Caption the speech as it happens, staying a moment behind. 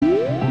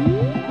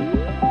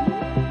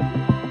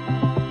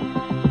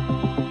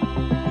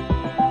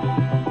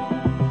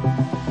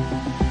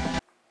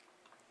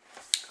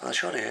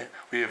show today,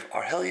 we have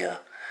Argelia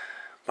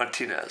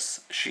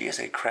Martinez. She is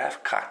a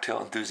craft cocktail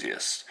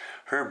enthusiast.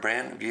 Her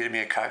brand, Vida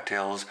Mia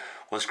Cocktails,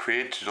 was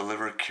created to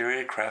deliver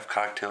curated craft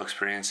cocktail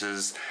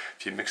experiences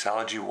via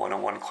mixology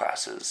 101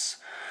 classes.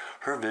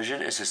 Her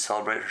vision is to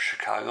celebrate her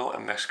Chicago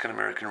and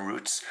Mexican-American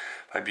roots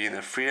by being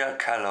the Frida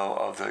Kahlo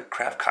of the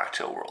craft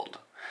cocktail world.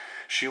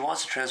 She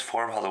wants to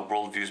transform how the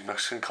world views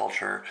Mexican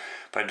culture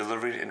by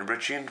delivering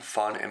enriching,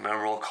 fun, and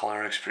memorable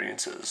culinary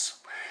experiences.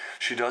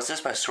 She does this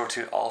by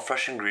sourcing all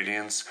fresh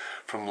ingredients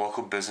from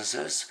local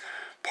businesses,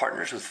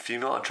 partners with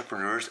female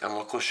entrepreneurs and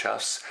local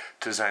chefs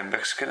to design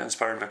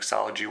Mexican-inspired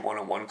mixology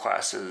 101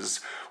 classes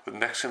with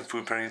Mexican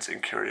food pairings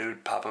and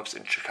curated pop-ups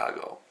in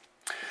Chicago.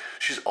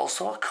 She's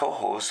also a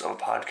co-host of a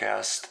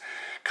podcast,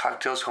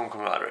 Cocktails con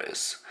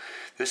Comadres.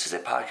 This is a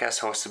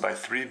podcast hosted by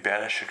three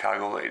badass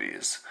Chicago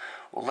ladies.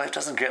 When life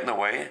doesn't get in the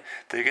way,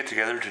 they get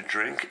together to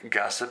drink,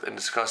 gossip, and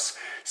discuss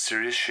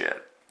serious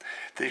shit.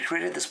 They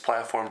created this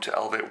platform to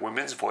elevate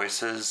women's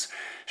voices,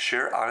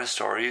 share honest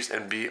stories,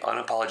 and be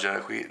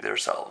unapologetically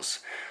themselves.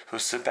 So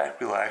sit back,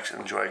 relax,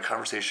 and enjoy a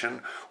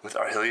conversation with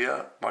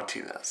Argelia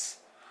Martinez.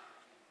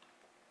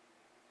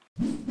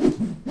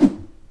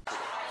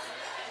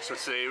 So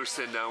today we're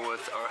sitting down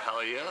with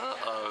Argelia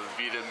of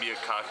Vida Mia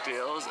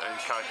Cocktails and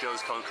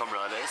Cocktails con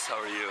Comadres.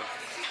 How are you?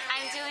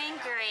 I'm doing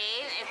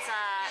great. It's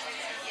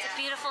a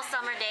beautiful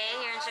summer day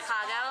here in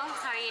Chicago.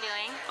 How are you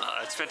doing?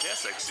 It's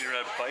fantastic. Sitting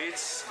at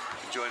Bites,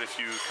 enjoying a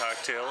few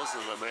cocktails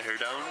and let my hair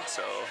down.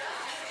 So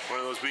one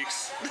of those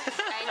weeks.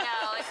 I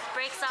know. It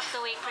breaks up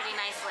the week pretty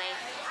nicely.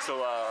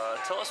 So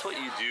tell us what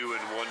you do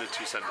in 1 to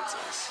 2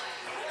 sentences.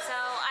 So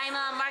I'm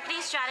a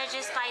marketing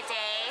strategist by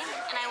day,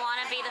 and I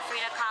want to be the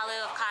Frida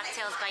Kahlo of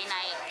cocktails by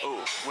night.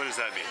 Oh, what does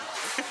that mean?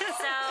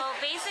 So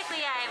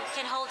basically I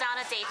can hold down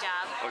a day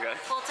job, Okay.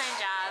 full-time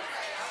job,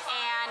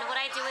 and what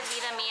I do with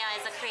Vida Mia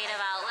is a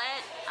creative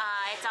outlet.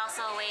 It's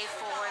also a way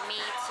for me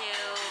to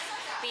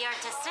be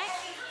artistic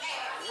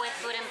with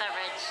food and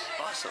beverage.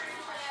 Awesome.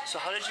 So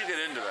how did you get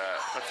into that?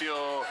 I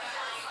feel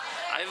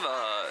I've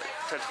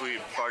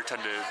technically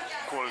bartended,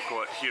 quote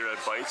unquote, here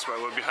at Bites, where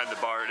I went behind the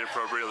bar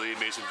inappropriately,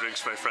 made some drinks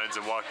for my friends,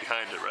 and walked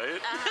behind it,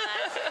 right?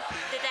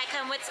 Did that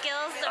come with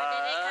skills, or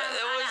did it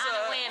come on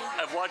a whim?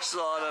 I've watched a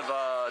lot of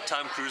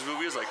Tom Cruise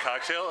movies like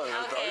Cocktail, and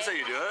that's how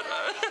you do it.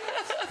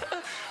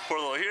 Pour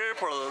a little here,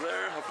 pour a little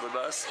there, hope for the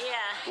best. Yeah.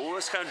 What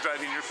was kind of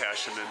driving your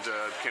passion into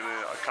becoming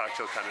a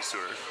cocktail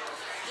connoisseur?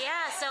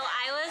 Yeah, so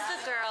I was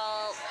the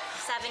girl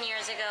 7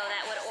 years ago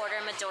that would order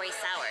Midori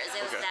sours.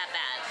 It was that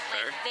bad.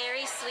 Like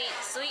very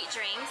sweet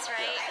drinks,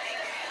 right?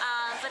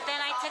 Yeah. But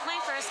then I took my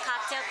first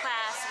cocktail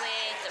class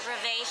with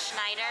Reve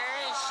Schneider,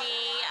 and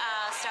she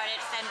started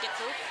Femme de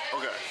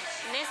Coupe. Okay.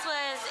 And this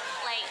was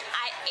like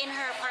in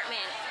her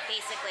apartment,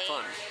 basically.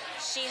 Fun.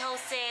 She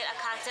hosted a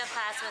cocktail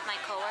class with my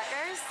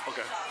coworkers.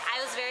 Okay.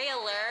 I was very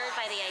allured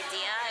by the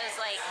idea. It was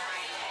like,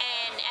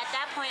 and at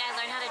that point I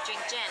learned how to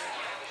drink gin.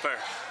 Fair.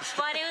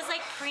 But it was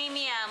like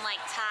premium, like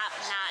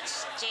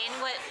top-notch gin.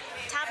 What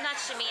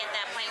top-notch to me at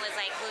that point was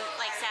like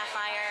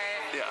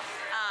Sapphire,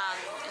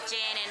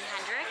 gin, and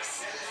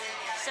Hendrix.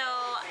 So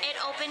it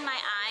opened my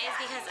eyes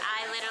because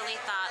I literally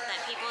thought that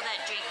people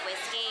that drink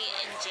whiskey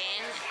and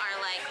gin are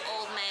like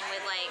old men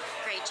with like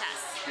great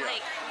chests. Yeah.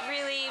 Like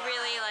really,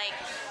 really like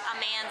a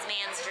man's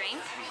drink.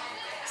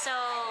 So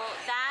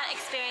that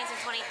experience in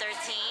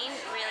 2013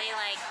 really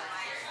like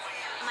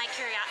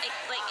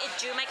it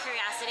drew my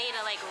curiosity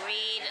to like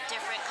read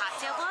different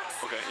cocktail books.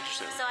 Okay,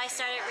 interesting. So I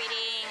started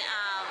reading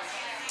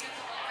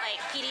like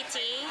PDT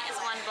is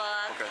one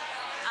book. Okay.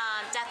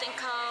 Death and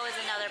Co is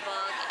another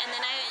book. And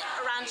then I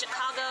around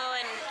Chicago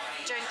and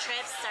during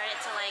trips started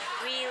to like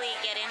really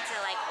get into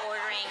like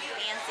ordering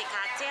fancy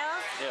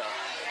cocktails. Yeah.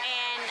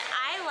 And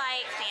I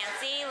like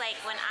fancy, like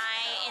when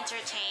I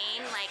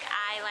entertain, like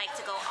I like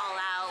to go all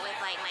out with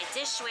like my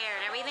dishware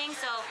and everything.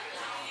 So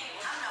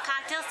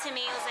cocktails to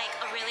me was like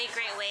a really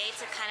great way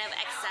to kind of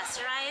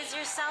accessorize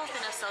yourself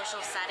in a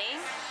social setting.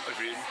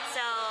 Agreed.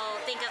 So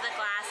think of the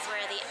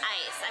glassware, the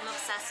ice. I'm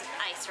obsessed with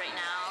ice right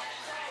now.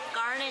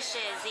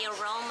 Garnishes, the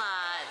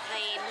aroma,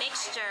 the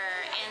mixture,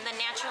 and the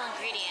natural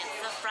ingredients,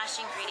 the fresh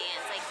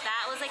ingredients. Like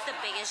that was like the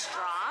biggest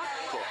draw.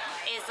 Cool.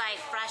 Is like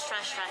fresh.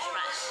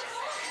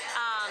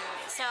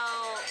 So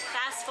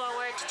fast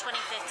forward to 2015,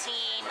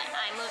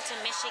 I moved to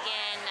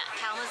Michigan,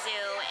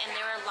 Kalamazoo, and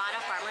there were a lot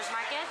of farmers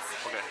markets.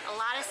 Okay. A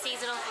lot of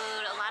seasonal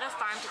food, a lot of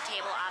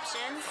farm-to-table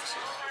options.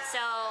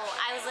 So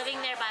I was living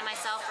there by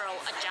myself for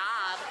a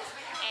job,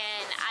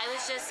 and I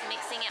was just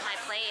mixing at my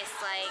place,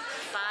 like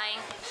buying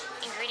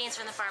ingredients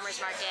from the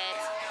farmers market,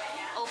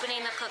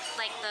 opening the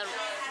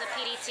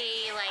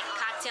PDT like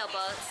cocktail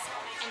books,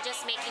 and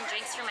just making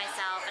drinks for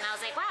myself. And I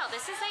was like, wow,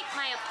 this is like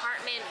my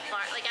apartment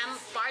bar. Like I'm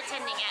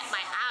bartending at my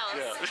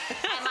house,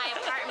 at my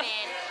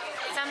apartment.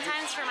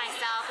 Sometimes for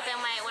myself, but then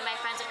when my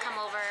friends would come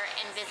over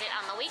and visit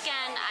on the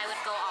weekend, I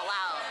would go all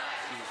out.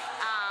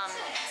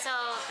 So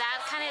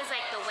that kind of is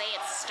like the way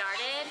it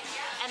started.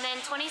 And And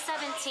then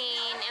 2017,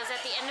 it was at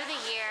the end of the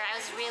year. I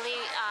was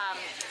really,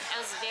 I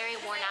was very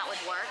worn out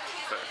with work.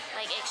 Okay.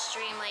 Like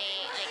extremely,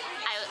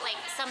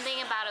 something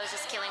about it was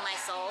just killing my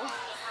soul.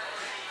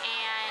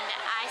 And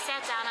I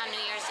sat down on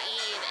New Year's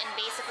Eve and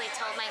basically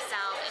told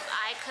myself, if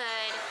I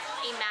could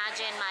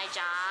imagine my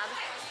job,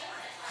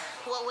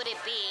 what would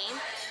it be?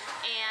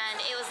 And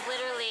it was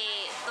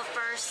literally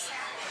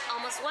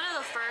almost one of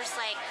the first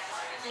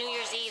New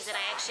Year's Eves that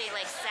I actually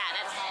sat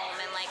at home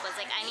and was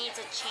I need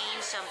to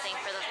change something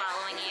for the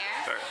following year.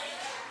 Sure.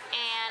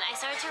 And I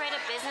started to write a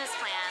business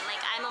plan.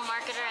 I'm a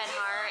marketer at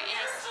heart,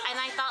 and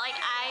I thought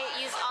I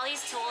use all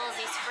these tools,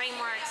 these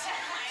frameworks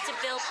to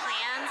build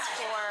plans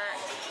for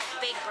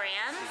big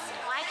brands.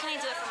 Why can't I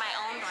do it for my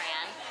own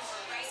brand?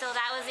 So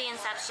that was the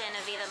inception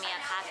of Vida Mia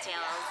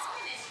Cocktails,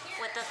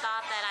 with the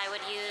thought that I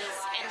would use,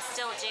 and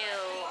still do,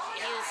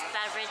 use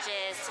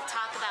beverages to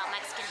talk about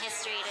Mexican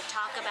history, to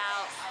talk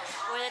about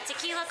where the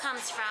tequila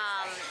comes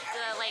from,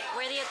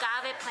 where the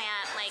agave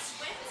plant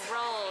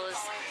grows,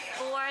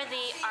 who are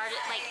the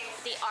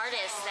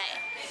artists that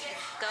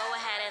go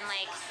ahead and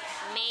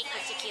make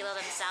the tequila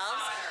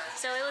themselves.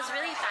 So it was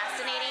really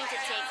fascinating to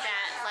take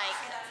that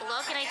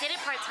look, and I did it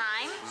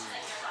part-time.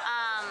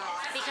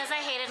 Because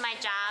I hated my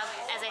job,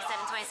 as I said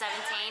in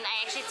 2017, I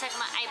actually took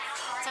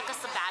a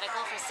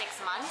sabbatical for 6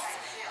 months,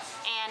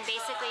 and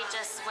basically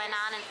just went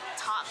on and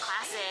taught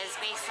classes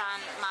based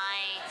on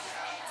my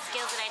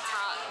skills that I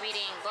taught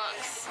reading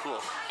books. Cool.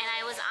 And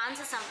I was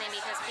onto something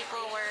because people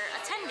were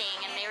attending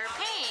and they were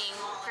paying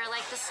for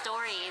the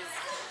stories.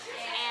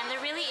 And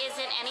there really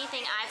isn't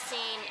anything I've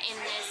seen in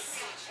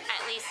this,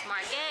 at least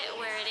market,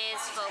 where it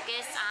is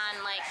focused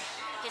on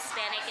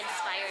Hispanic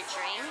inspired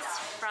drinks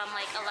from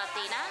a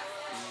Latina.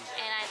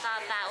 And I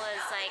thought that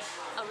was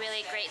a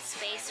really great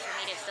space for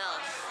me to fill.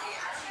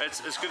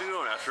 It's good to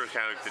go after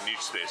kind of the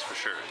niche space for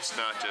sure. It's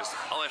not just,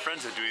 all my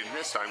friends are doing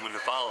this, so I'm going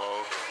to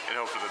follow and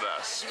hope for the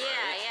best. Yeah,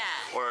 right?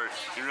 yeah. Or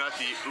you're not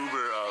the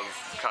Uber of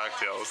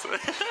cocktails.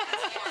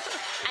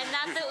 I'm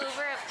not the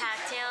Uber of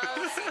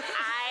cocktails.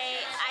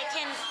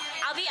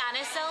 I'll be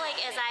honest though,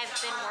 as I've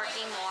been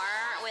working more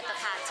with the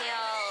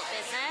cocktail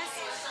business,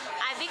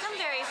 I've become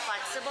very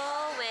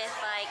flexible with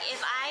if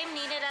I'm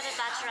needed at a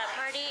bachelorette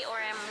party or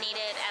I'm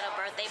needed at a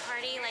birthday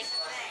party,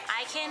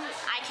 I can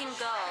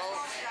go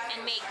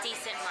and make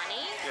decent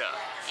money. Yeah.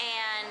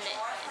 And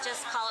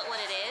just call it what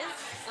it is,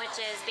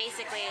 which is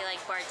basically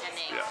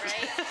bartending, yeah.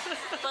 right?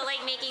 But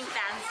making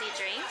fancy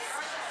drinks.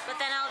 But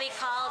then I'll be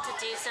called to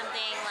do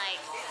something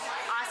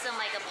awesome,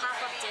 a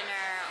pop-up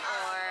dinner,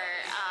 or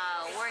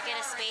work at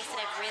a space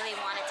that I've really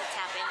wanted to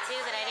tap into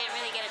that I didn't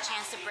really get a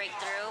chance to break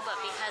through, but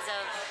because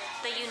of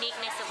the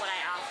uniqueness of what I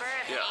offer,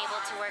 I've been able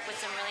to work with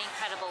some really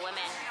incredible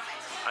women.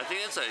 I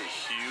think it's a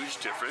huge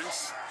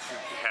difference to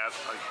have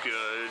a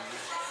good,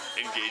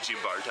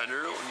 engaging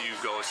bartender when you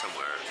go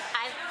somewhere.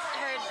 I've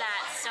heard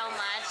that so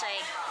much.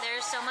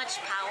 There's so much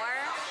power,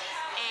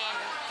 and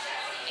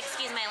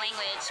excuse my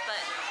language,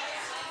 but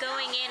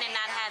going in and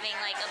not having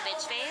a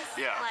bitch face.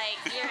 Yeah.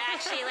 You're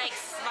actually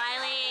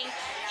smiling,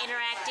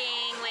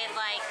 interacting with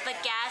the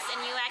guests,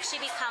 and you actually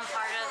become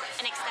part of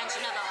an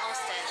extension of the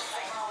hostess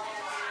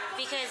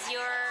because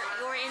you're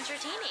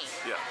entertaining.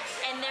 Yeah.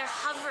 And they're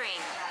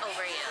hovering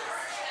over you.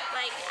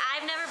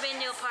 I've never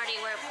been to a party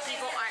where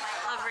people aren't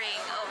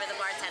hovering over the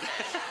bartender.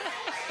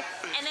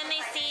 And then they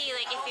see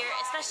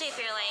especially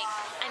if you're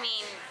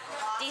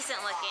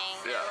decent looking,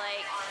 yeah.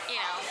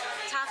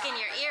 they're talking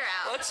your ear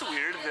out. Well, that's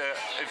weird. The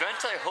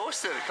event I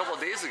hosted a couple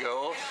of days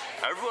ago,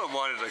 everyone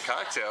wanted a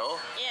cocktail.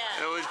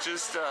 Yeah. And it was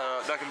just,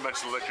 not going to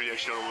mention the liquor, you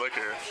actually know the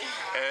liquor.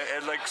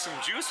 And some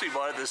juice we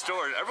bought at the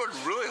store, and everyone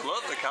really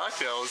loved the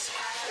cocktails.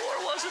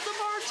 Or was it the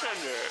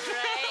bartender?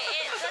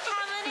 Right? It's a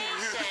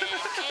combination.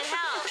 It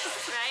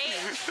helps, right?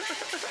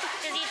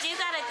 Because you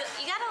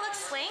gotta look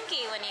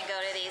swanky when you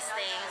go to these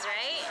things,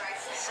 right?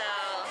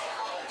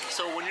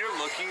 So when you're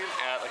looking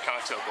at a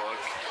cocktail book,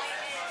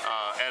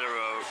 at a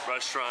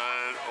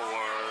restaurant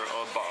or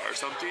a bar or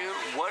something,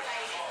 what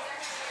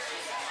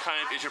kind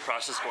of is your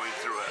process going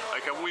through it?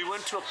 We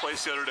went to a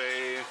place the other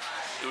day,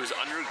 it was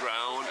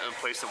underground and a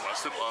place in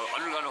West Loop,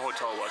 underground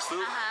hotel West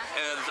Loop,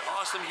 and it's an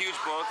awesome huge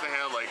book. They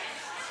had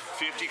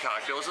 50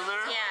 cocktails in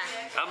there.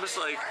 Yeah. I'm just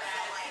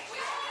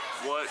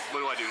what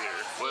do I do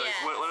here?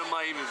 What am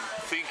I even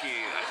thinking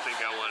I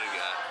think I want to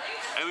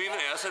get? And we even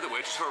asked the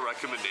waitress for a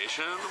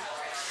recommendation.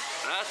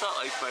 And I thought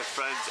my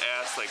friends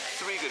asked 3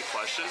 good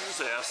questions.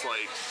 They asked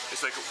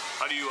it's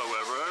how do you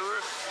whatever.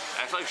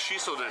 And I feel she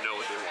still didn't know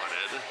what they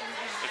wanted.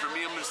 And for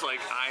me, I'm just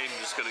I'm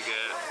just gonna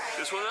get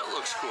this one that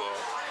looks cool.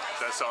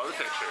 That's all the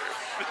picture.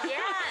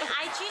 Yeah,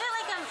 I treat it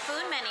like a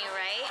food menu,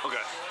 right?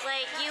 Okay.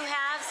 You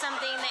have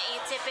something that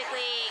you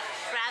typically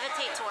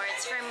gravitate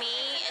towards. For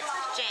me, it's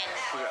gin.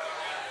 Okay.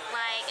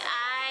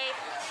 I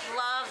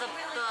love the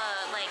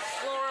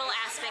floral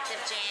aspect of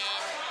gin.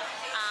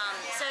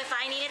 So if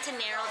I needed to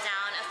narrow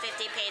down a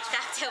 50-page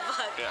cocktail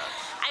book,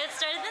 I would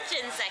start at the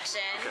gin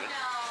section. Okay.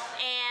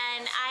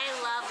 And I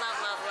love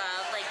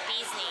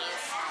bee's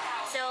knees.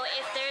 So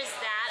if there's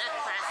a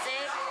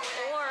classic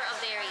or a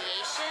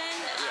variation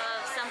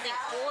of something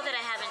cool that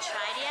I haven't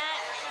tried yet,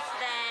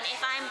 then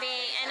if I'm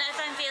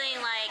feeling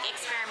like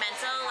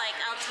experimental, like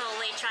I'll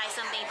totally try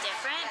something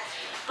different.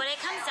 But it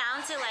comes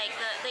down to like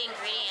the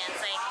ingredients,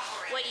 like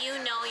what you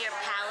know your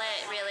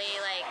palate really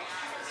like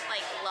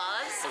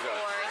loves,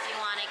 or if you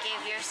want to give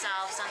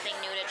yourself something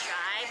new to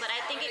try. But I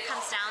think it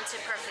comes down to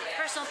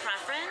personal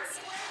preference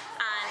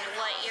on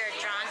what you're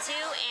drawn to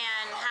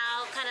and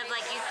how kind of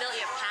like you've built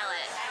your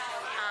palate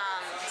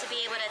to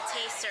be able to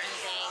taste certain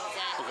things.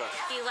 And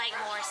if you like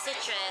more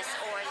citrus,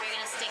 or if you're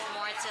gonna stick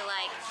more to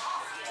like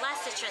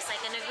less citrus,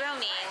 like a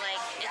Negroni, like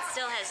it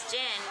still has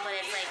gin, but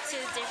it's like two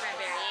different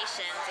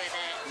variations with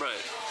it. Right.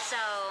 So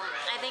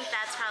I think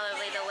that's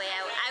probably the way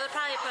I would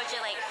probably approach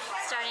it, like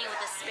starting with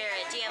the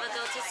spirit. Do you have a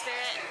go-to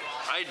spirit?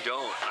 I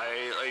don't.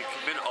 I like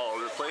been all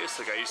over the place.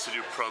 Like I used to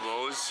do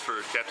promos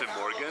for Captain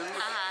Morgan,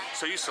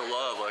 so I used to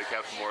love like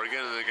Captain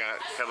Morgan, and they got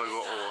kind of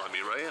go old on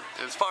me, right?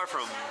 And it's far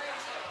from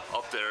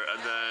up there.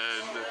 And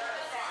then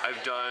I've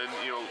done,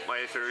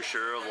 my fair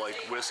share of like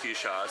whiskey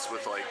shots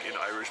with like in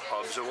Irish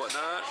pubs or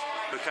whatnot.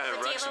 But kind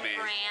of wrecks me. Do you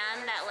have a brand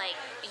that like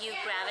you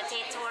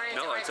gravitate towards,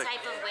 No, or a it's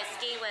type of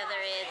whiskey, whether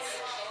it's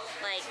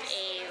like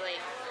a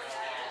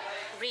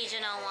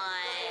regional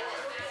one?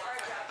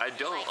 I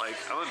don't. Like,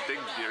 I'm a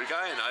big beer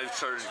guy, and I've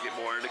started to get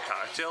more into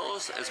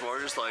cocktails. It's more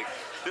just like,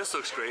 this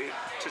looks great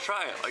to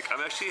try it. Like,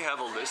 I'm actually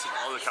have a list of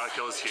all the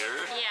cocktails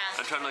here. Yeah.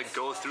 I'm trying to like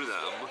go through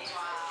them,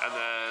 and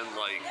then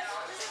like,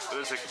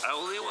 it's like I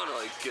only want to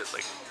like get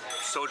like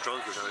so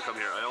drunk every time I come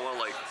here. I don't want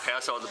to like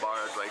pass out at the bar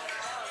at like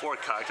 4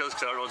 cocktails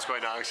because I don't know what's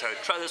going on. So I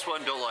try this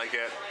one, don't like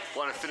it,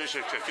 want to finish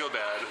it because I feel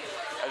bad.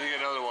 I think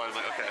another one, I'm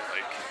like, okay,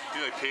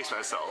 like pace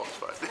myself,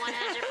 but. 100%,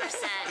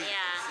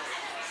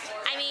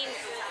 yeah. I mean,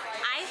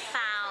 I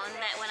found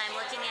that when I'm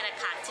looking at a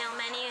cocktail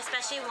menu,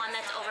 especially one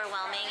that's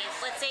overwhelming,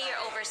 if let's say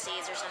you're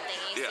overseas or something,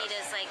 and you see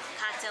this like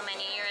cocktail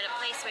menu, you're at a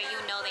place where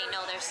they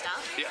know their stuff.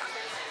 Yeah.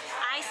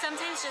 I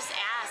sometimes just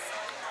ask,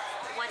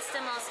 what's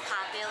the most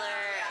popular,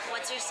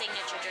 what's your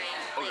signature drink?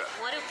 Like,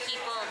 what do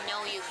people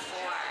know you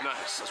for?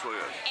 Nice, that's really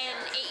good. And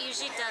it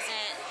usually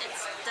doesn't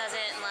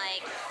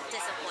like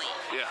disappoint.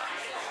 Yeah.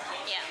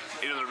 Yeah.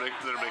 They'll make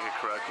it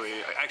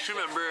correctly. I actually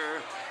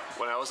remember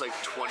when I was like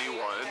 21,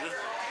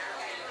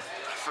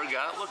 I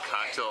forgot what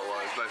cocktail it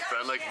was. My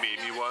friend like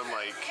made me one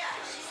like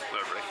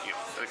whatever,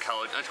 in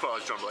college. Not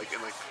college drunk, but like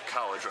in like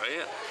college,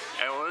 right?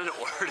 And I wanted to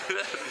order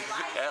it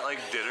at like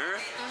dinner,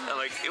 and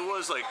like it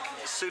was like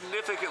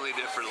significantly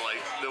different.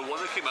 Like the one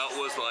that came out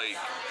was like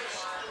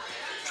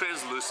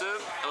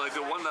translucent, and like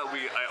the one that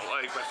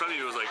my friend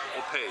made was like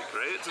opaque,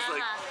 right? So it's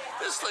like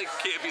this like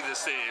can't be the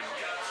same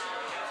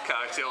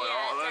cocktail at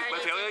all. Like,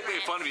 my family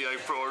made fun of me like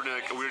for ordering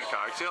like a weird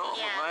cocktail.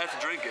 Yeah. Well, I have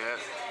to drink it,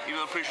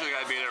 even though I'm pretty sure the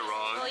guy made it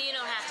wrong. Well, you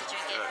don't have to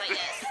drink it, but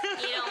yes,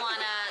 you don't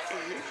want to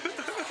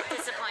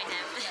disappoint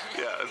him.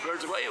 Yeah,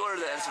 birds, why you order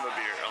that instead of a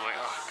beer? I'm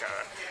like, oh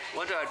god.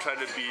 One time I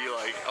tried to be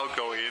like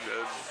outgoing,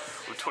 and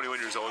I'm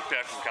 21 years old,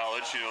 back from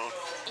college, cool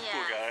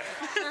guy.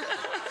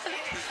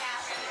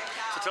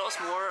 So tell us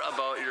more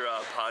about your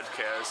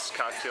podcast,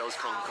 Cocktails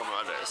con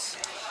Comadres.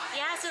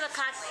 Yeah, so the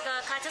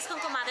Cocktails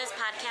con Comadres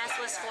podcast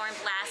was formed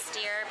last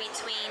year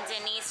between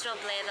Denise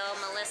Robledo,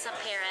 Melissa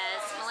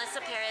Perez. Melissa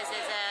Perez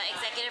is an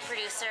executive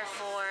producer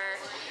for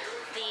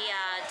the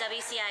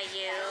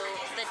WCIU,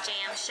 The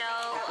Jam Show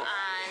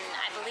on,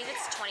 I believe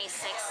it's 26,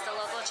 the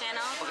local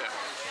channel. Okay.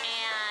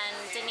 And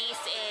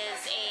Denise is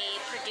a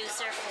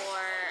producer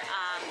for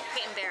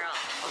Crate and Barrel.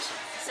 Awesome.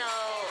 So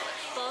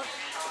both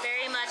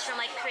very much from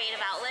like creative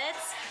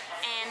outlets,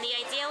 and the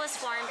idea was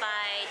formed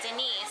by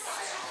Denise.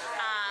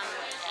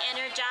 In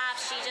her job,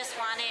 she just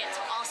wanted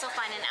to also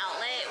find an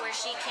outlet where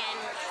she can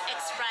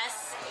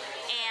express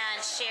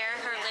and share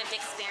her lived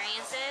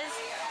experiences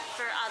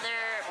for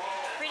other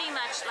pretty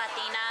much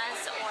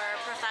Latinas or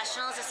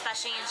professionals,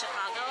 especially in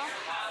Chicago,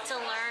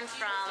 to learn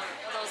from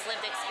those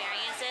lived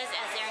experiences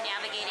as they're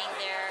navigating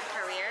their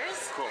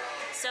careers. Cool.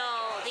 So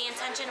the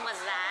intention was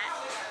that.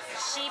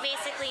 She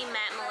basically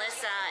met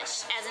Melissa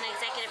as an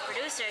executive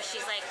producer.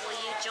 She's like, will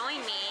you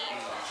join me?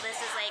 This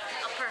is like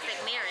a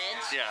perfect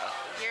marriage. Yeah.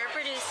 You're a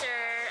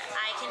producer.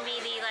 I can be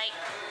the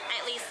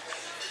at least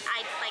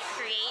I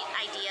create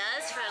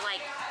ideas for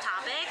like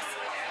topics.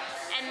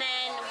 And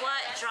then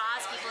what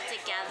draws people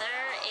together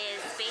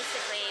is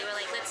basically we're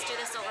like, let's do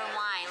this over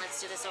wine. Let's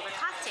do this over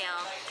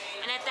cocktail.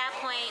 And at that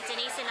point,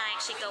 Denise and I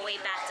actually go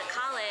way back to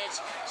college.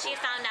 She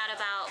found out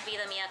about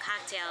Vida Mia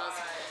cocktails,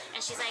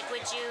 and she's like,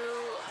 "Would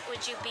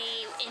you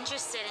be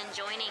interested in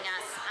joining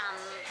us on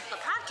the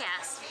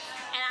podcast?"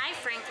 And I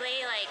frankly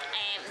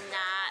am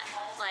not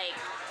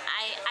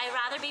I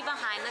rather be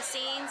behind the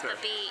scenes,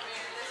 but be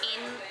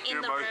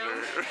in the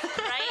room,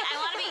 right? I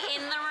want to be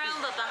in the room,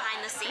 but behind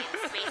the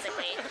scenes,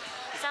 basically.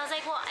 So I was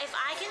like, well, if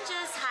I can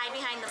just hide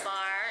behind the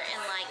bar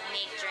and like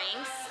make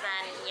drinks,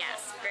 then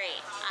yes, great.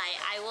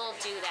 I will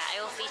do that.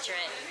 I will feature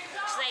it.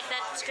 She's like,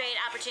 that's a great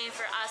opportunity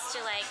for us to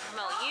like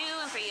promote you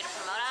and for you to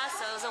promote us.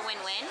 So it was a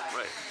win-win.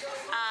 Right.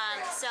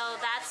 So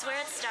that's where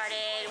it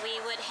started. We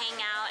would hang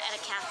out at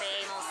a cafe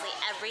mostly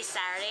every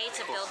Saturday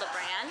to build the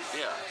brand.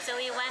 Yeah. So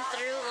we went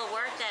through the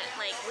work that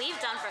like we've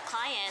done for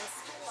clients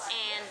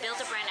and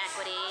built a brand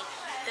equity,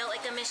 built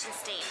like a mission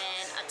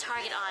statement, a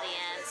target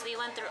audience. We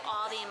went through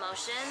all the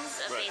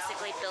emotions of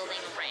basically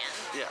building a brand.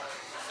 Yeah.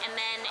 And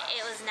then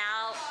it was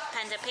now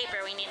pen to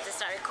paper, we needed to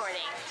start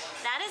recording.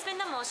 That has been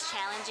the most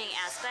challenging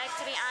aspect,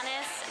 to be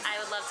honest. I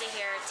would love to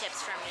hear tips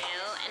from you.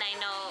 And I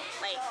know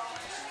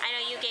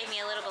you gave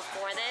me a little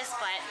before this,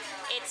 but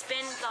it's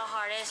been the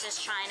hardest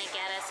just trying to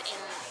get us in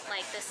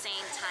like the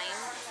same time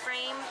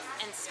frame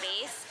and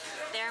space.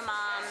 They're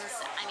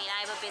moms. I mean,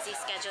 I have a busy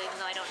schedule even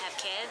though I don't have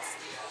kids.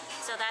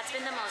 So that's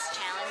been the most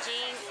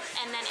challenging.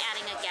 And then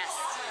adding a guest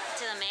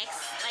to the mix,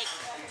 like,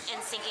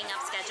 and syncing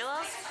up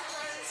schedules.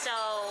 So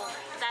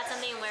that's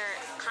something we're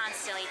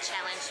constantly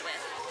challenged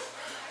with.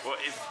 Well,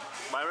 if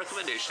my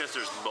recommendation is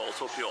there's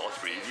multiple people, all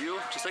three of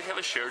you, just like have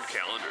a shared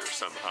calendar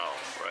somehow,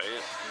 right?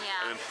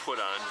 Yeah. And then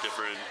put on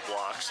different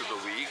blocks of the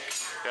week.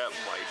 That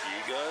might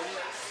be good.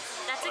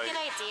 That's a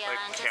good idea.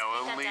 Like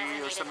Calendly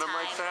or something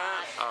like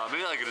that.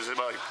 Maybe like it is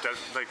about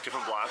like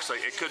different blocks.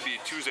 Like it could be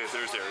Tuesday,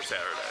 Thursday, or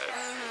Saturday,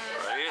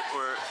 right?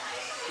 Or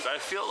because I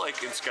feel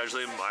like in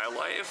scheduling my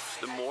life,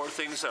 the more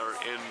things that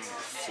are in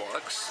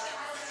flux,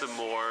 the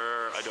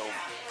more I don't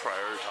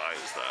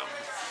prioritize them,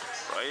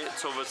 right?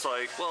 So if it's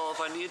like, well, if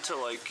I need to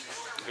like,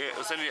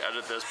 let's say I need to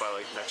edit this by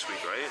like next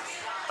week, right?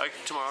 Like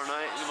tomorrow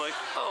night, you're like,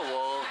 oh,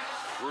 well,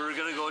 we're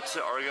gonna go to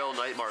Argyle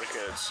Night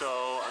Market,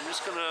 so I'm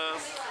just gonna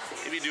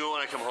maybe do it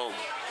when I come home,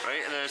 right?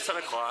 And then it's 10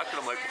 o'clock,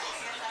 and I'm like,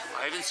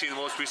 I haven't seen the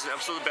most recent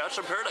episode of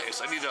Bachelor in Paradise.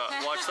 I need to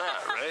watch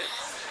that, right?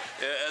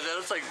 And then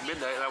it's like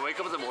midnight, and I wake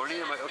up in the morning,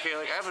 and I'm like, okay,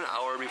 like I have an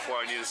hour before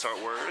I need to start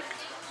work.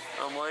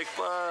 I'm like,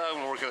 well, I'm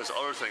gonna work on this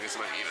other thing. It's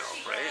my email,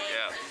 right?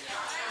 Yeah.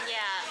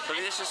 Yeah. So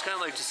I think it's just kind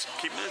of like just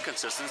keeping the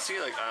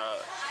consistency, like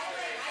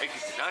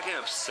not getting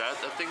upset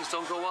that things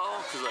don't go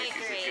well, because like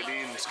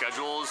getting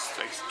schedules,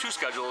 like 3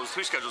 schedules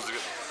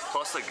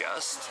plus the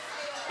guest.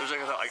 There's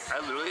like I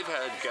literally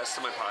have had guests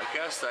on my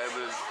podcast that I've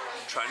been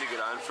trying to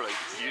get on for like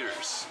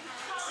years.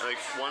 And, like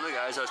one of the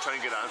guys I was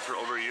trying to get on for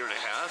over a year and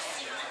a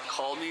half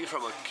called me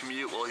from a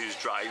commute while he was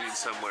driving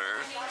somewhere.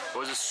 It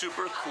was a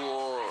super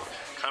cool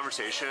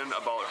conversation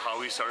about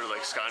how he started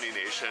like Scotty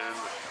Nation,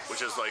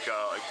 which is like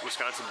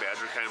Wisconsin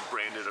Badger kind of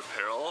branded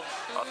apparel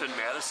up in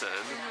Madison.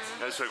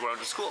 And it's like where I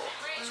went to school.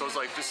 So it's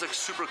like this is like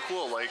super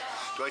cool. Like,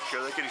 do I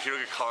care that I can hear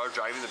a car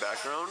driving in the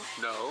background?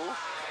 No.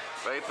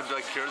 Right? But do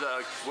I care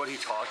that like, what he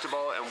talked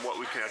about and what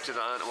we connected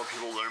on and what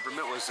people learned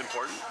from it was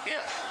important?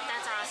 Yeah.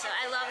 That's awesome.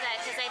 I love that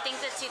because I think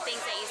the 2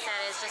 things that you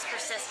said is just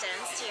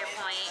persistence, to your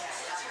point,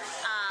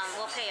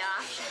 will pay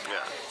off.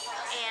 Yeah.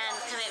 And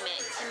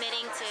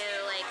committing to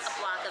like a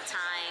block of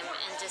time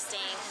and just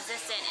staying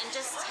consistent and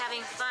just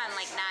having fun,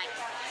 like not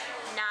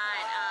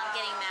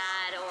getting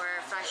mad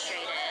or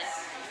frustrated.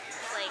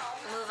 Like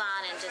move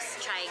on and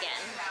just try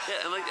again.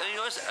 Yeah, and like you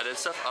always edit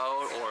stuff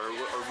out or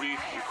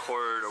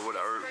re-record or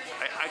whatever.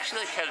 I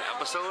actually like had an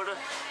episode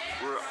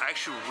where I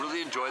actually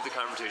really enjoyed the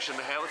conversation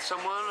I had with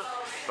someone,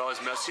 but I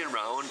was messing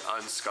around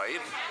on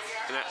Skype,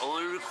 and I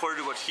only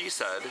recorded what he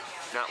said,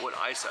 not what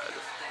I said.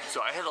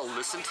 So I had to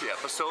listen to the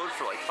episode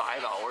for like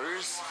 5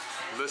 hours,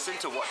 listen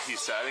to what he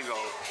said, and go,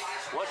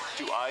 what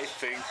do I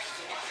think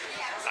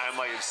I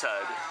might have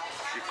said?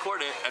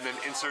 Record it and then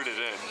insert it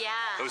in. Yeah.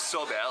 It was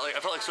so bad. Like I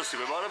felt like so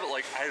stupid about it, but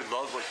like I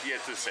loved what he had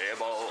to say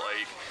about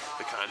like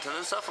the content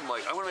and stuff. I'm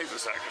like, I'm gonna make the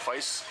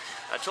sacrifice.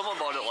 I told him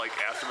about it like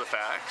after the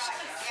fact.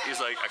 He's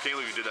like, I can't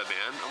believe you did that,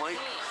 man. I'm like,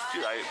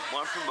 dude, I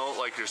want to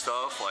promote like your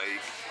stuff. Like,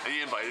 and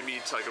he invited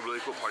me to like a really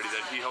cool party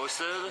that he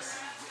hosted.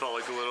 Felt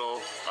like a little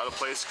out of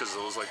place because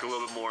it was like a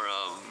little bit more.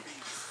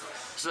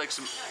 It's like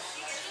some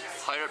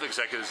higher up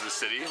executives of the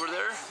city were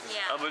there.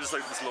 Yeah. I'm just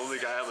like this lonely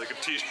guy, like a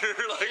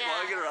t-shirt, like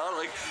walking around,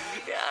 like,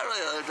 yeah, I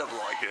really don't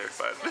belong here,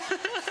 but.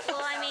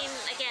 Well, I mean,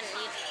 again,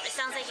 it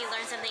sounds like you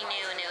learned something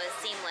new and it was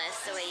seamless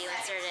the way you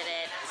inserted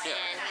it,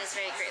 and he was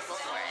very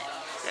grateful for it.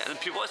 Yeah, and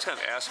people always kind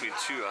of ask me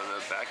too on the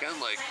back end,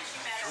 like,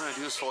 do you want to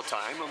do this full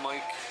time? I'm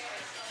like,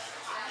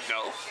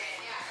 no.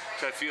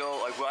 Because I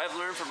feel like what I've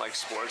learned from like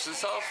sports and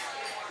stuff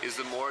is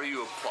the more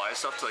you apply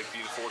stuff to like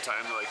being full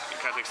time, like it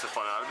kind of takes the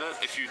fun out of it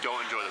if you don't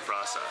enjoy the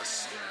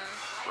process,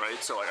 right?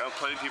 So like I have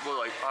plenty of people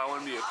like, oh, I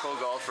want to be a pro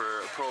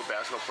golfer, a pro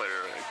basketball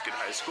player like, in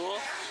high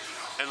school,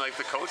 and like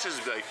the coaches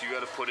would be like, you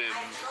got to put in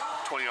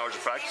 20 hours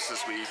of practice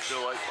this week.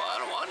 They're like, well, I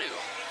don't want to.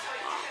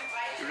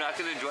 You're not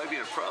going to enjoy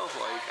being a pro.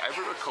 Like I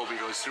remember Kobe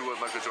goes through what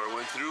Michael Jordan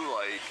went through,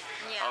 like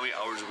how many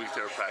hours a week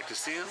they were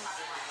practicing.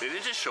 They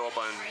didn't just show up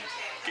on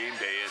game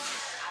day and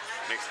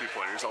make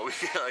 3-pointers all week.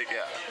 Like,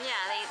 yeah. Yeah,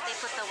 they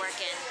put the work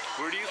in.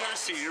 Where do you kind of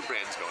see your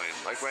brands going?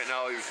 Like right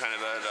now, you're kind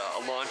of at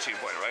a launching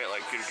point, right?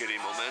 Like you're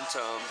getting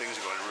momentum, things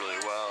are going really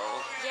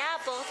well.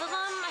 Yeah, both of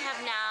them have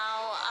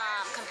now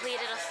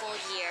completed a full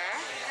year.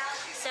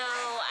 So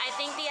I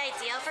think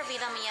for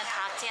Vida Mia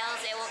Cocktails,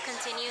 it will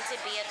continue to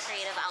be a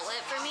creative outlet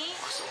for me.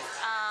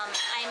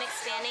 I'm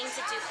expanding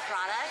to do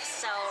products,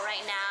 so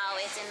right now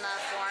it's in the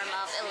form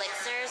of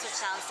elixirs, which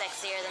sounds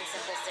sexier than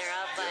simple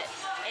syrup, but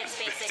it's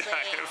basically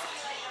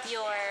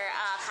your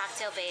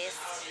cocktail base.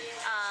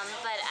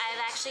 But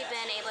I've actually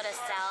been able to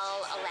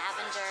sell a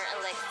lavender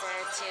elixir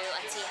to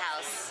a tea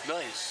house.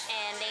 Nice.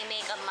 And they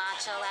make a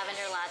matcha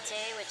lavender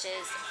latte, which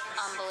is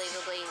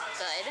unbelievably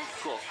good.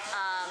 Cool.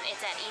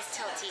 It's at East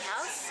Hill Tea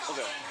House.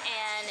 Okay.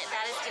 And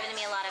that has given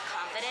me a lot of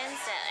confidence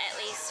that at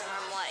least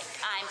from what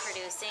I'm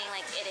producing,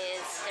 like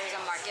there's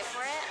a market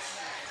for it.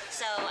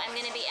 So I'm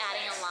going to be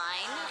adding a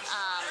line.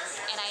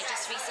 And I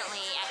just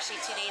recently,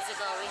 actually 2 days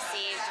ago,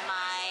 received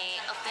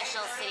my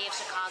official City of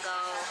Chicago.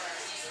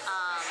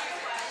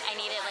 I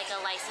needed like a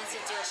license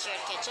to do a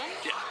shared kitchen.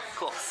 Yeah,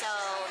 cool. So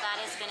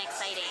that has been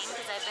exciting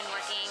because I've been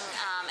working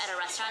at a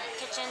restaurant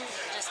kitchen,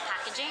 just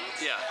packaging.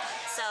 Yeah.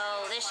 So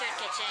this shared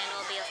kitchen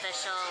will be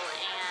official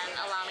and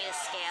allow me to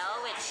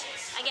scale, which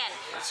again,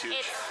 That's huge.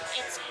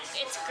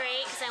 it's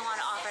great because I want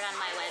to offer it on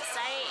my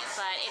website,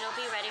 but it'll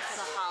be ready for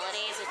the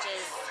holidays, which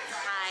is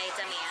high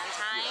demand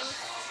time,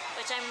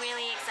 which I'm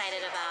really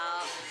excited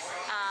about.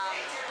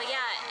 But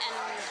yeah, and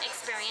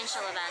experiential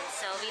events.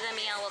 So Vida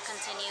Mia will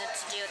continue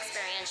to do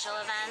experiential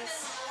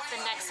events. The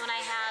next one I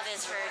have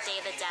is for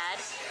Day of the Dead.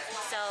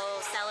 So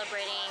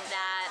celebrating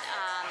that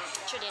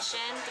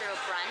tradition through a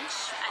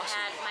brunch. I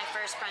had my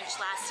first brunch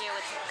last year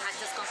with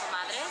Cactus con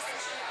Comadres,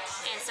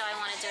 and so I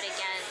want to do it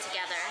again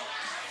together.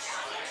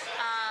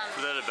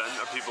 For that event,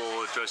 are people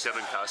dressed up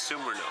in costume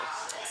or no?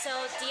 So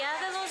Dia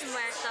de los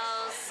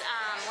Muertos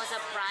was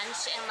a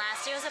brunch, and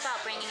last year was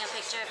about bringing a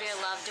picture of your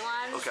loved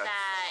ones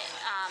that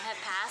have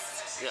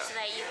passed, so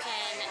that you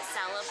can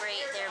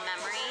celebrate their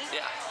memory.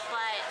 Yeah.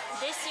 But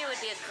this year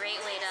would be a great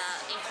way to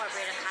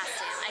incorporate a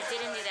costume. I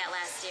didn't do that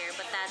last year,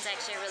 but that's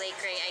actually a really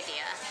great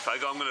idea. If I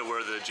go, I'm gonna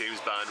wear the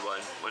James Bond one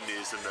when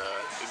he's in the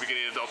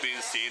beginning of the opening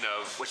scene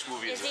of which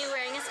movie is it? Is he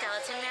wearing a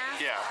skeleton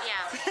mask? Yeah.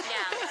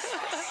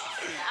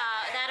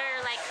 That are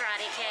like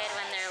Karate Kid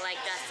when they're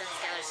like Dustin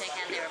Skeleton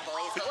and they were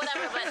bullies, but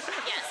whatever. But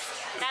yes,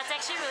 that's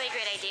actually a really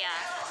great idea.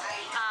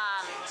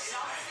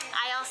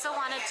 I also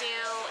want to do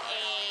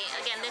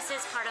again, this is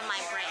part of my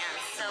brand.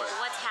 So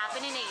what's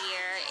happened in a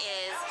year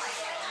is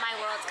my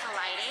world's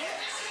colliding,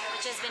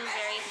 which has been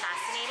very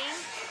fascinating.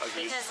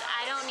 Because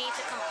I don't need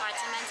to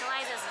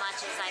compartmentalize as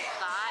much as I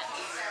thought,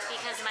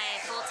 because my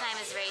full-time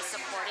is very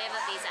supportive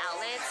of these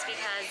outlets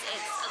because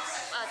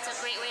it's a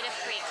great way to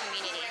create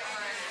community.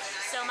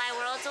 So my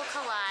worlds will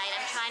collide.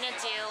 I'm trying to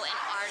do an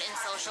art and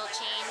social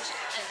change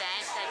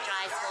event that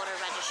drives voter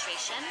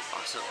registration.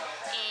 Awesome.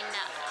 In,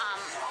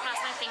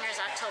 cross my fingers,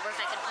 October if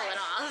I can pull it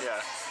off.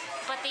 Yeah.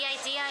 But the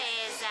idea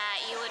is that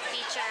you would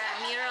feature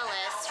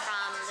muralists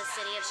from the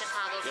city of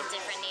Chicago from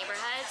different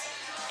neighborhoods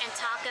and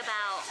talk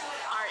about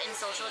art and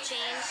social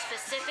change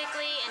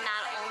specifically, and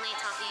not only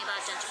talking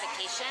about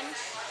gentrification,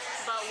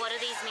 but what do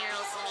these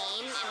murals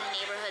mean in the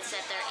neighborhoods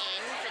that they're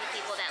in for the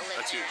people that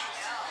live there. Huge.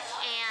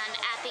 And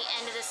at the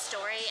end of the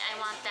story, I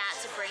want that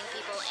to bring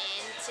people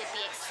in to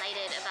be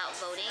excited about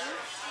voting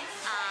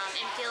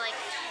and feel like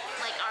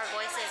our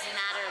voices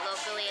matter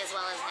locally as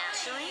well as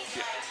nationally.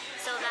 Yeah.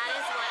 So that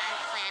is what I'm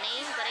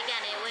planning. But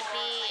again, it would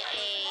be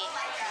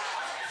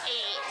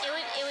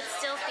it would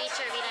still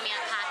feature Vida Mia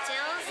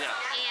Cocktails,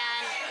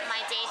 and my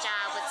day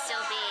job would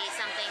still be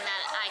something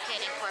that I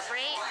could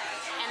incorporate.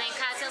 And then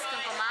Cocktails con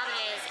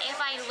Comadres, if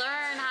I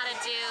learn how to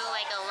do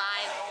like a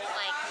live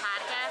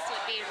podcast,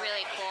 would be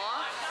really cool.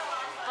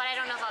 But I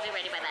don't know if I'll be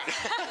ready by then.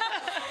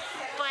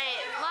 But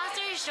long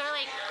story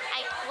short,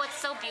 what's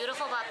so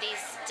beautiful about these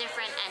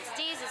different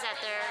entities is that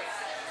they're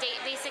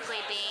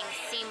basically being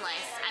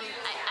seamless.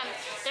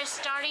 They're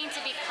starting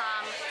to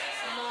become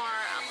more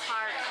a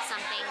part of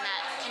something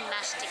that can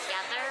mesh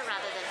together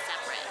rather than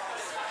separate.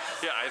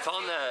 Yeah, I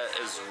found that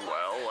as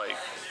well. Like,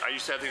 I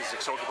used to have things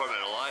so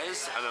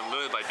compartmentalized, and then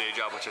literally my day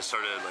job, which I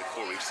started like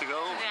 4 weeks ago,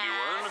 new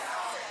one,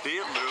 they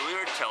literally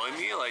are telling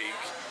me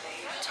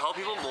tell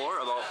people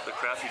more about the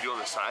craft you do on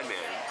the side,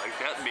 man. Like,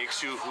 that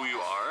makes you who you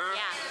are,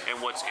 and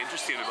what's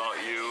interesting about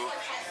you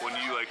when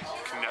you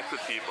connect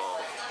with people.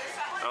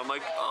 And I'm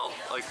like, oh,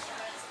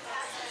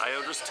 I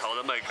don't just tell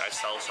them I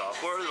sell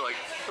software. They're like,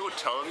 no,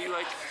 tell them you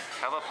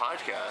have a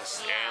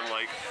podcast and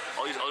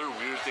all these other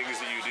weird things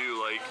that you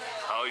do, like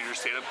how you're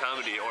stand-up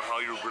comedy or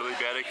how you're really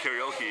bad at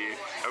karaoke.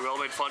 And we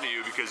all made fun of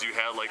you because you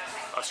had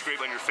a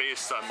scrape on your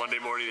face on Monday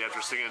morning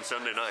after singing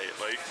Sunday night.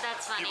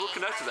 That's funny. People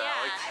connect to that.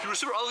 You were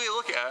super ugly to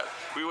look at.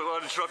 We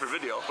wanted to interrupt your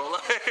video, but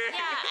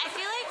yeah, I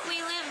feel like we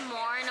live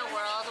more in a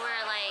world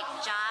where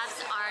jobs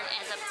aren't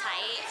as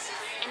uptight,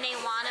 and they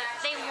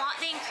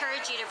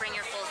encourage you to bring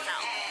your full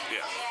self.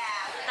 Yeah.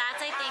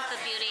 That's, I think,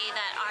 the beauty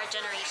that our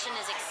generation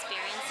is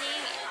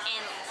experiencing,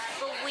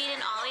 but we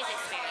didn't always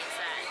experience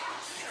that.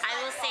 I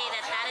will say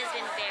that has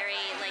been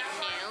very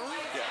new.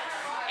 Yeah.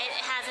 It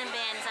hasn't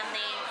been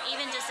something,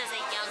 even just as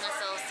a young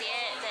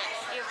associate, that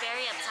you're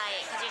very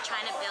uptight because you're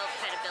trying to build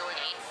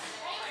credibility.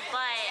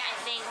 But I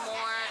think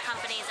more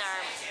companies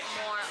are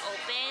more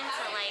open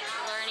to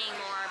learning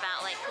more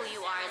about who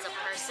you are as a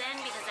person,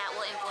 because that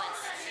will influence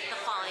the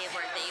quality of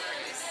work that you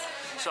produce.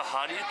 So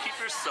how do you keep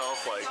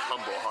yourself like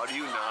humble? How do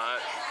you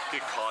not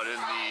get caught in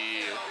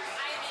the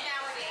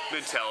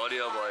mentality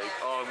of like,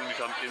 oh, I'm gonna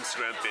become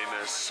Instagram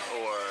famous,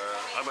 or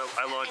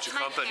I launched a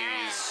company,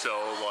 so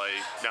like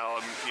now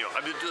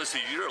I've been doing this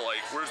a year, like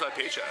where's my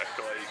paycheck?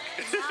 Like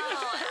No,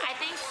 I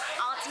think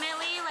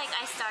ultimately, like,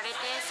 I started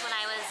this when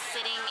I was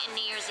sitting in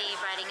New Year's Eve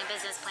writing a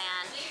business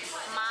plan.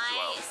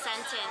 My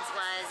sentence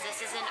was,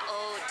 this is an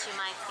ode to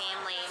my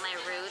family, my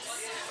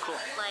roots. Cool.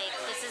 Like,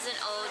 this is an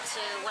ode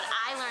to what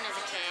I learned as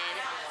a kid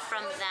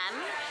from them.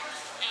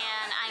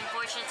 And I'm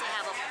fortunate to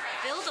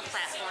build a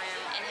platform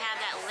and have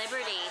that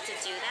liberty to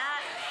do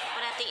that.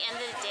 But at the end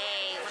of the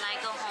day, when I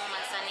go home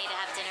on Sunday to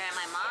have dinner at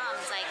my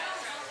mom's, like,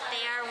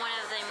 they are one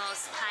of the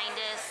most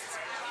kindest,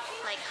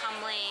 like,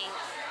 humbling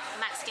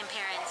Mexican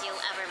parents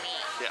you'll ever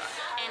meet. Yeah.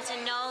 And to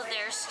know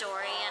their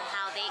story and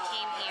how they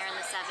came here in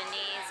the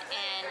 70s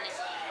and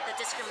the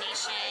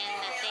discrimination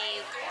that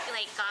they,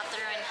 like, got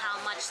through and how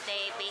much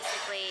they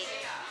basically,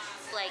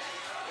 like,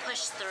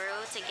 pushed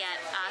through to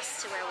get us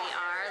to where we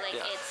are, like,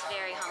 it's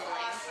very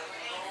humbling.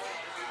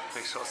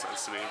 Makes total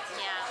sense to me.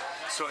 Yeah.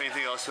 So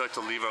anything else you'd like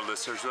to leave our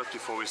listeners with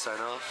before we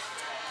sign off?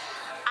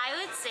 I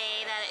would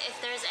say that if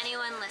there's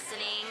anyone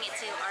listening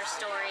to our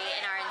story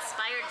and are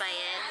inspired by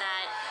it,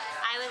 that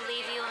I would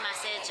leave you a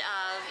message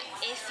of,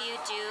 if you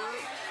do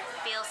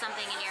feel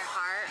something in your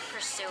heart,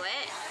 pursue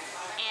it.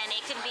 And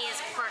it can be as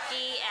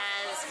quirky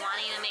as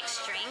wanting to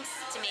mix drinks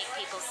to make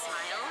people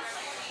smile.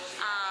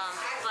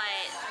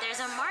 But there's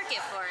a market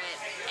for it,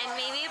 and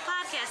maybe a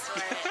podcast for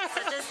it,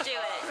 so just do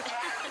it.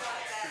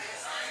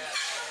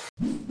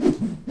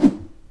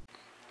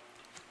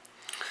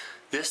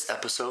 This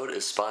episode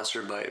is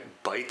sponsored by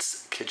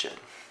Bites Kitchen.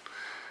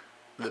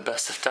 The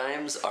best of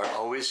times are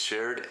always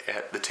shared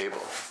at the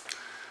table.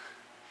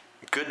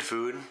 Good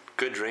food,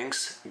 good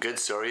drinks, good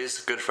stories,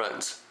 good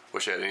friends.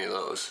 Wish I had any of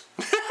those.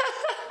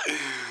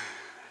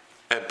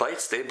 At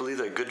Bites, they believe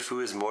that good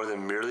food is more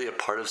than merely a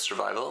part of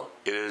survival.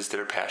 It is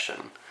their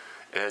passion.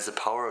 It has the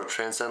power of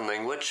transcend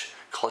language,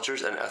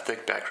 cultures, and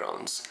ethnic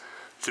backgrounds.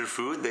 Through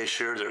food, they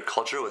share their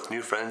culture with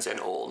new friends and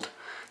old.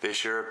 They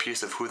share a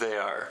piece of who they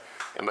are,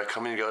 and by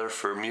coming together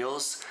for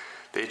meals,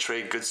 they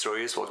trade good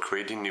stories while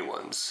creating new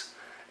ones.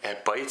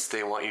 At Bites,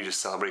 they want you to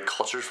celebrate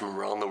cultures from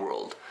around the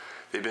world.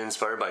 They've been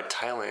inspired by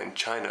Thailand,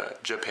 China,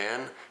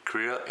 Japan,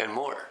 Korea, and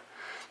more.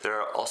 They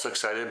are also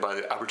excited by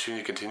the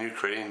opportunity to continue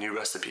creating new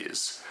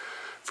recipes.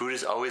 Food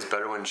is always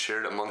better when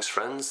shared amongst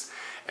friends,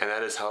 and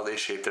that is how they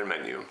shape their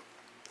menu.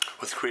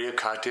 With creative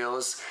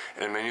cocktails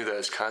and a menu that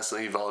is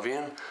constantly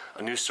evolving,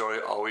 a new story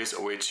always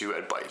awaits you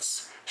at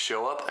Bites.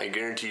 Show up, I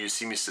guarantee you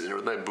see me sitting there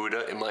with my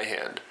Buddha in my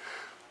hand.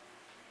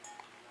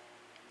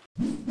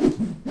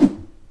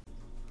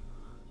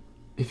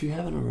 If you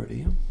haven't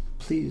already,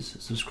 please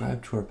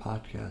subscribe to our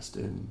podcast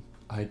in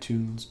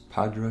iTunes,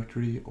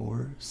 PodDirectory,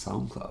 or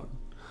SoundCloud.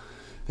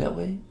 That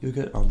way, you'll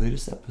get our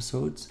latest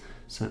episodes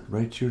sent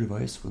right to your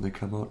device when they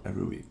come out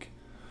every week.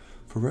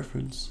 For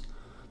reference,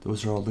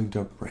 those are all linked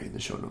up right in the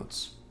show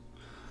notes.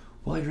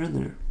 While you're in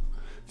there,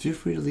 feel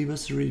free to leave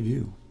us a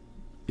review.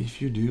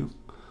 If you do,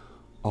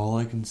 all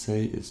I can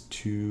say is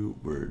 2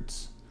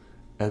 words: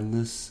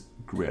 endless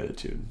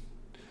gratitude.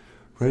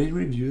 Writing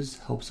reviews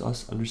helps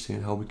us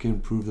understand how we can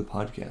improve the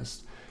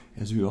podcast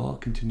as we all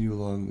continue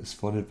along this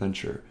fun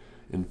adventure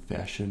in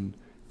fashion,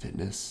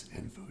 fitness,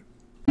 and food.